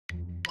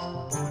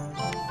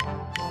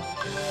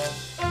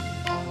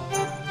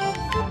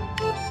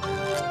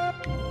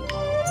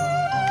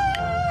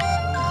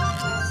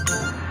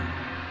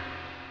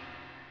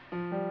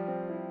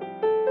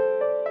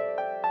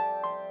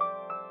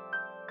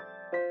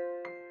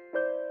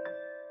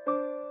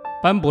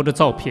斑驳的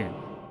照片，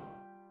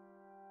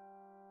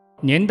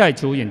年代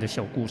久远的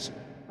小故事，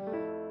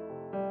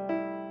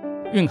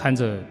蕴含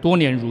着多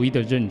年如一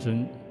的认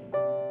真。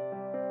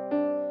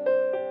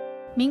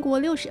民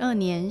国62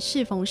年，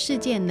适逢世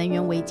界能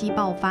源危机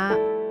爆发，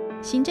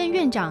行政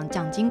院长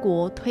蒋经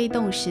国推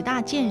动10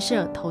大建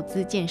设投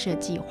资建设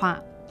计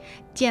划，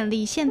建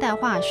立现代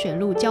化水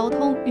陆交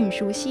通运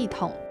输系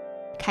统，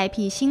开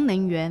辟新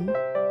能源。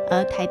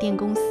而台电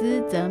公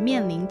司则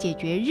面临解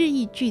决日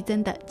益剧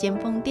增的尖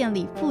峰电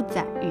力负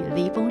载与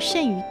离峰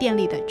剩余电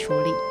力的处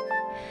理。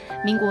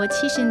民国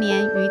70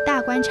年于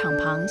大关厂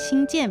旁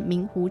新建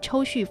明湖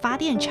抽蓄发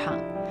电厂，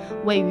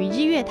位于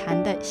日月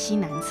潭的西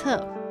南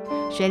侧，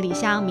水里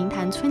乡明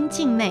潭村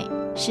境内，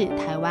是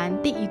台湾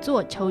第一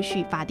座抽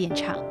蓄发电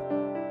厂。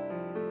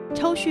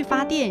抽蓄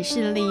发电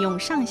是利用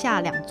上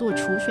下2座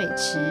储水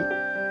池，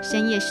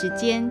深夜时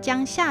间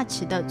将下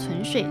池的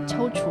存水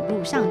抽储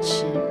入上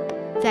池，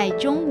在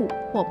中午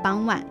或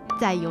傍晚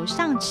再由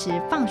上池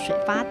放水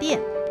发电，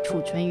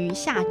储存于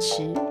下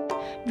池。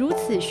如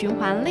此循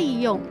环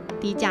利用，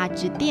低价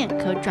值电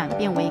可转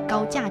变为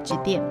高价值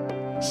电，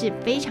是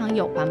非常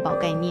有环保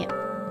概念。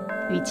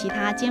与其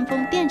他尖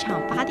峰电厂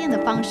发电的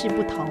方式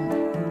不同，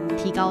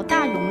提高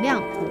大容量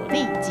火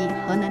力及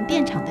核能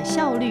电厂的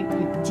效率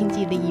与经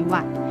济利益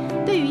外，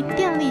对于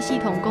电力系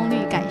统功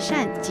率改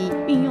善及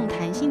运用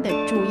弹性的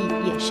注意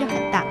也是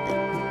很大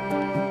的。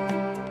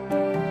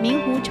明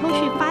湖抽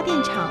蓄发电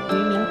厂于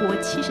民国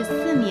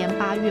74年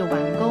8月完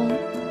工，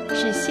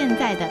是现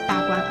在的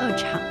大关2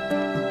厂。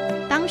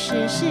当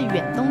时是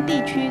远东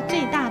地区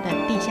最大的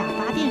地下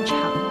发电厂。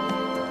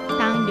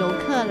当游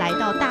客来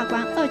到大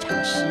关2厂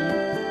时，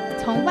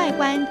从外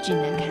观只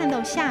能看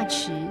到下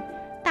池、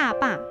大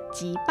坝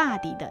及坝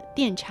底的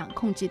电厂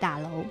控制大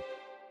楼，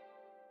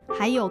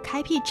还有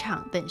开辟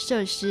厂等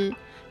设施，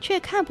却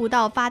看不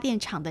到发电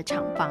厂的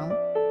厂房。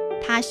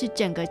它是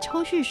整个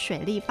抽蓄水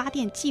力发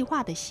电计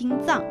划的心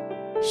脏，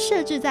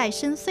设置在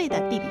深邃的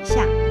地底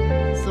下，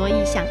所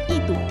以想一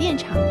睹电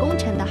厂工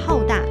程的浩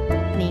大，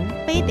您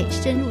非得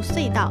深入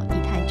隧道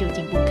一探究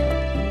竟不可。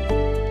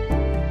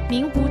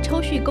明湖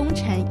抽蓄工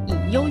程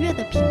以优越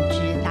的品质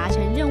达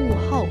成任务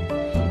后，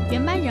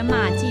原班人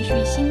马继续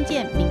新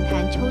建明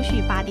潭抽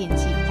蓄发电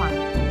计划。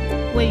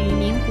位于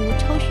明湖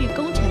抽蓄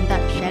工程的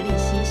水里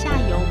溪下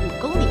游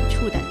5公里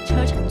处的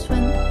车城村，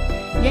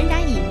仍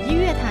然以日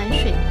月潭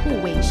水库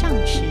为上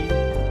池，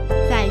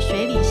在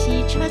水里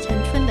溪车城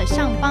村的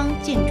上方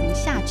建筑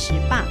下池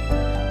坝，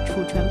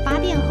储存发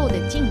电后的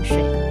净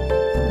水，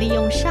利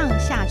用上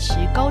下池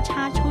高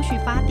差抽蓄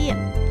发电。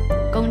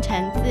工程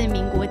自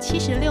民国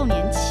76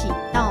年起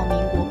到民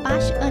国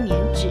82年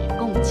止，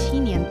共7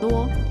年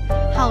多，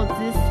耗资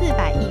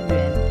400亿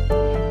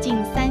元，近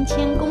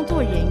3000工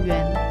作人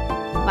员。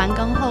完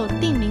工后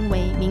定名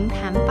为明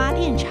潭发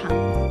电厂，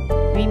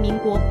于民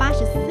国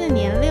84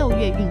年6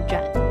月运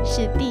转，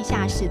是地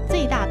下室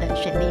最大的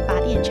水力发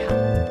电厂。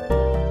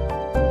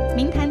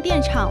明潭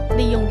电厂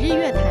利用日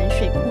月潭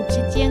水库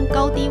之间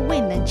高低位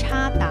能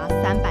差达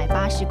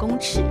380公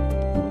尺，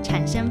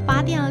产生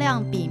发电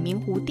量比明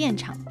湖电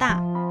厂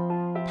大。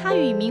它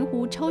与明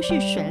湖抽蓄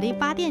水力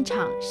发电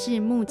厂是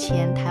目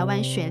前台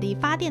湾水力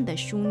发电的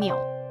枢纽，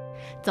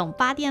总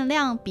发电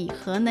量比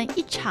核能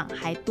1厂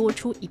还多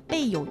出1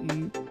倍有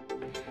余。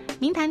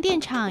明潭电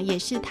厂也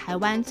是台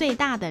湾最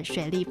大的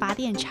水力发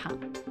电厂，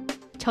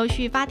抽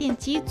蓄发电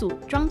机组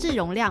装置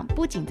容量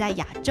不仅在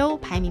亚洲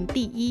排名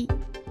第1，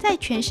在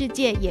全世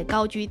界也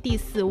高居第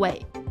4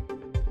位。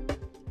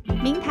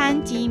明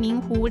潭及明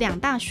湖2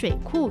大水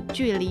库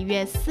距离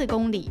约4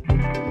公里，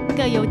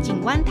各有景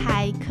观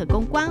台可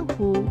供观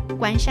湖、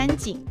观山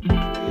景。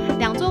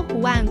2座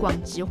湖岸广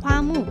植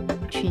花木，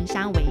群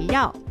山围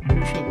绕，湖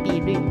水碧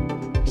绿，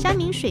山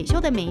明水秀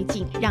的美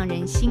景让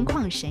人心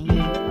旷神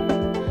怡。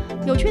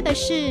有趣的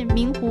是，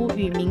明湖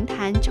与明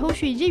潭抽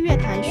蓄日月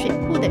潭水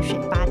库的水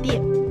发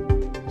电，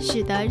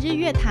使得日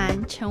月潭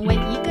成为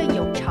一个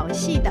有潮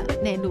汐的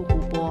内陆湖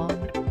泊。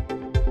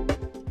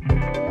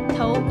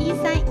头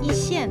131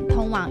线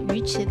通往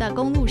鱼池的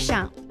公路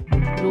上，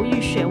如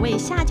遇水位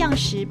下降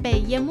时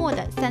被淹没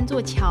的3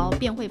座桥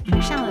便会浮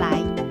上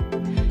来，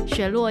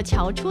水落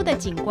桥出的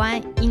景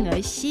观因而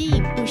吸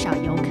引不少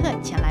游客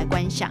前来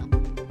观赏。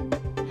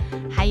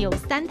还有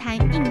3潭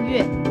映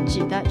月，指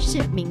的是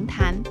明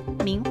潭、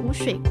明湖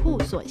水库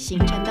所形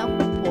成的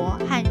湖泊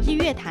和日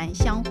月潭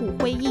相互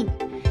辉映，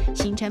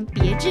形成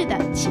别致的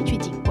奇趣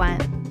景观。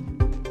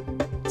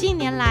近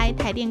年来，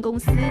台电公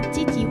司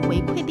积极回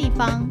馈地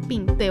方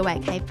并对外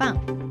开放，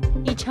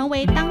已成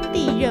为当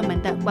地热门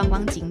的观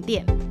光景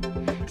点。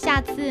下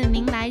次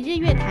您来日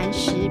月潭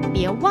时，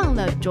别忘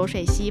了浊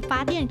水溪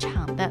发电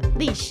厂的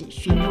历史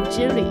巡游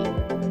之旅。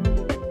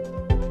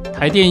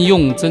台电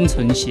用真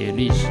诚写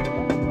历史，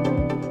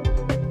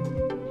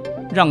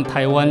让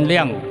台湾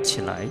亮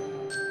起来。